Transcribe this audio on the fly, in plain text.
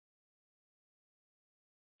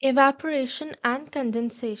Evaporation and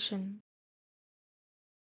condensation.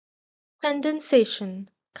 Condensation.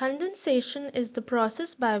 Condensation is the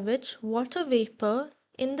process by which water vapor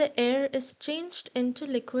in the air is changed into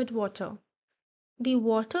liquid water. The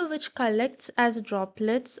water which collects as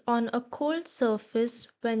droplets on a cold surface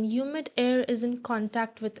when humid air is in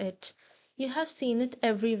contact with it. You have seen it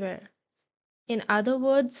everywhere. In other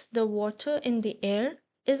words, the water in the air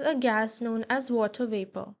is a gas known as water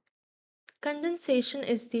vapor. Condensation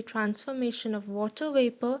is the transformation of water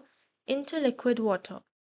vapor into liquid water.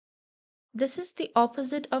 This is the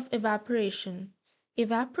opposite of evaporation.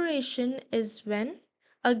 Evaporation is when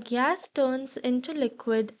a gas turns into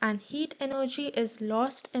liquid and heat energy is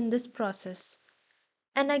lost in this process.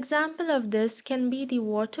 An example of this can be the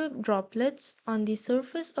water droplets on the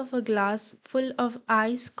surface of a glass full of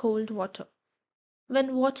ice cold water.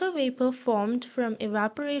 When water vapor formed from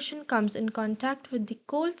evaporation comes in contact with the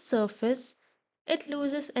cold surface, it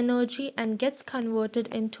loses energy and gets converted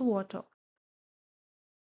into water.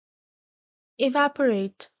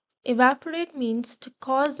 Evaporate. Evaporate means to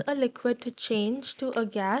cause a liquid to change to a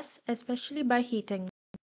gas, especially by heating.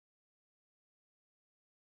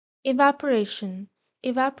 Evaporation.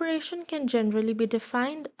 Evaporation can generally be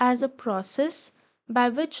defined as a process by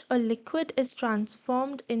which a liquid is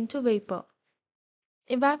transformed into vapor.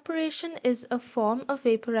 Evaporation is a form of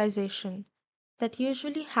vaporization that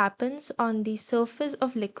usually happens on the surface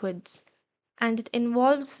of liquids, and it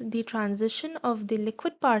involves the transition of the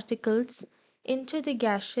liquid particles into the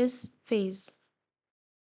gaseous phase.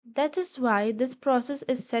 That is why this process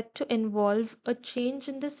is said to involve a change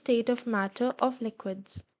in the state of matter of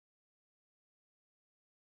liquids.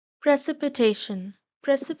 Precipitation.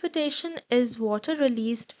 Precipitation is water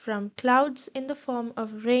released from clouds in the form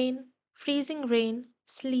of rain, freezing rain,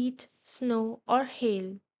 sleet, snow, or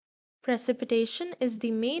hail. Precipitation is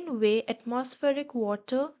the main way atmospheric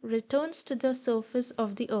water returns to the surface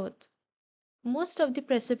of the earth. Most of the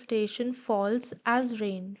precipitation falls as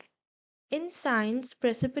rain. In science,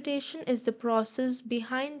 precipitation is the process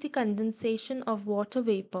behind the condensation of water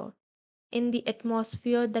vapor in the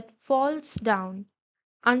atmosphere that falls down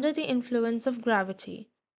under the influence of gravity.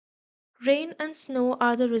 Rain and snow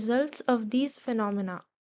are the results of these phenomena.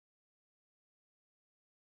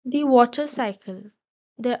 The water cycle.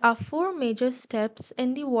 There are four major steps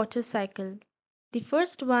in the water cycle. The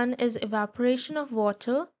first one is evaporation of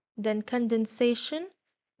water, then condensation,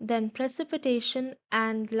 then precipitation,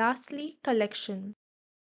 and lastly collection.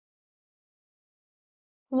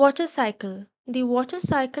 Water cycle. The water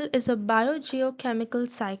cycle is a biogeochemical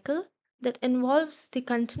cycle that involves the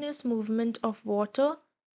continuous movement of water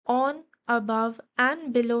on, above,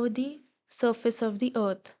 and below the surface of the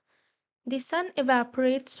earth. The sun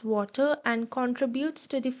evaporates water and contributes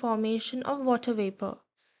to the formation of water vapor.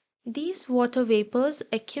 These water vapors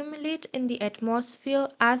accumulate in the atmosphere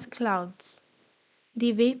as clouds.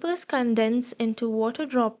 The vapors condense into water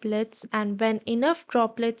droplets, and when enough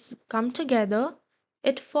droplets come together,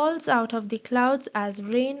 it falls out of the clouds as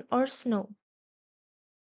rain or snow.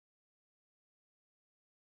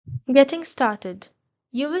 Getting started.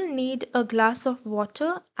 You will need a glass of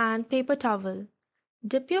water and paper towel.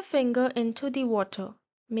 Dip your finger into the water.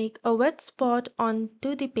 Make a wet spot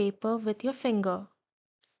onto the paper with your finger.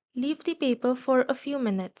 Leave the paper for a few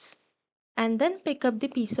minutes, and then pick up the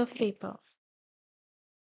piece of paper.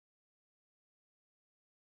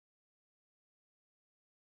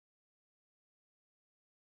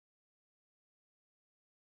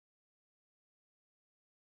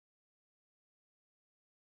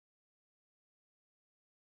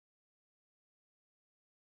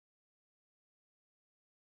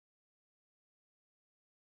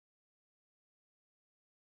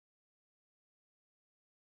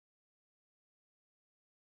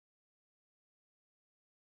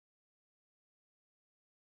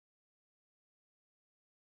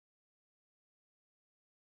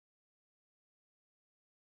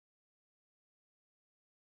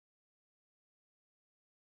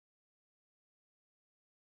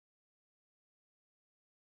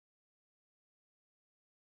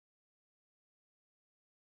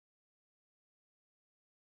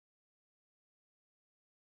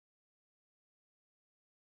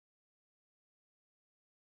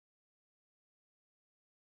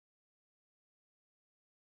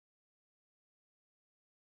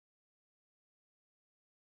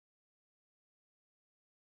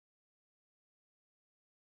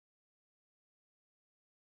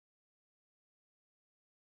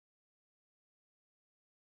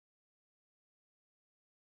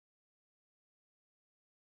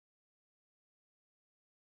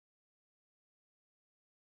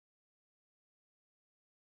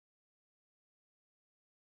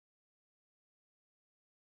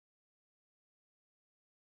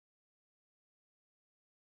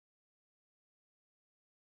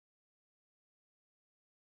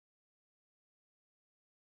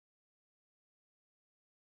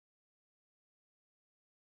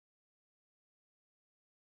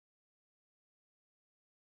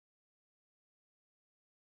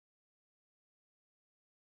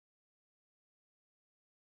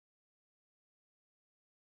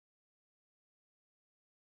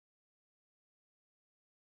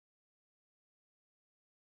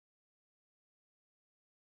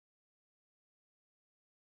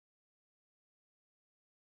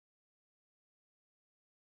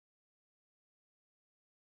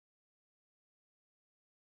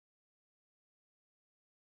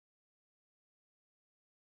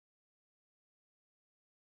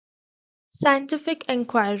 Scientific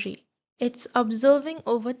inquiry. It's observing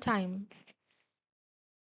over time.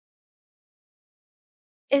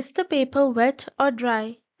 Is the paper wet or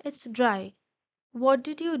dry? It's dry. What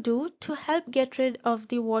did you do to help get rid of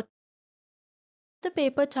the water? The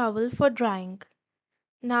paper towel for drying.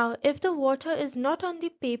 Now, if the water is not on the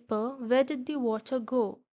paper, where did the water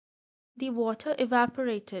go? The water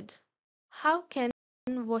evaporated. How can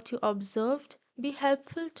what you observed be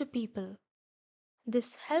helpful to people?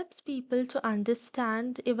 This helps people to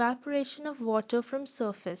understand evaporation of water from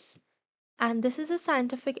surface, and this is a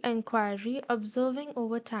scientific inquiry observing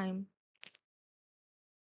over time.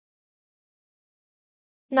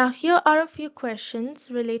 Now, here are a few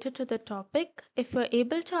questions related to the topic. If you're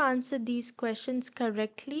able to answer these questions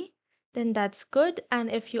correctly, then that's good.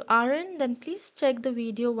 And if you aren't, then please check the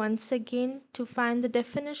video once again to find the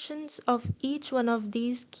definitions of each one of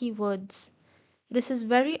these keywords. This is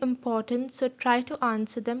very important, so try to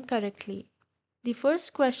answer them correctly. The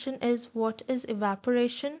first question is, what is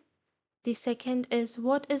evaporation? The second is,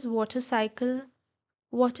 what is water cycle?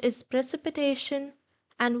 What is precipitation?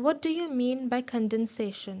 And what do you mean by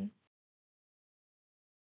condensation?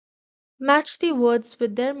 Match the words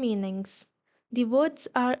with their meanings. The words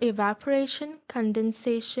are evaporation,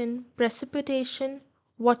 condensation, precipitation,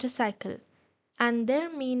 water cycle, and their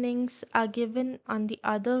meanings are given on the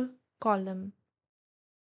other column.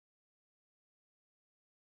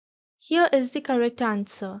 Here is the correct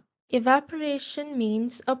answer. Evaporation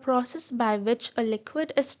means a process by which a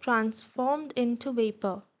liquid is transformed into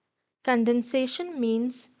vapor. Condensation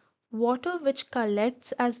means water which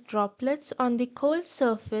collects as droplets on the cold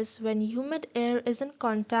surface when humid air is in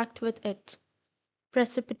contact with it.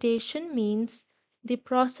 Precipitation means the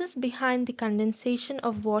process behind the condensation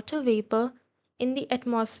of water vapor in the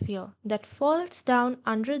atmosphere that falls down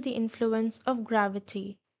under the influence of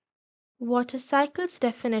gravity. Water cycle's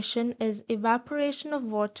definition is evaporation of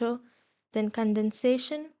water, then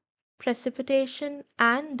condensation, precipitation,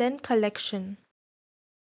 and then collection.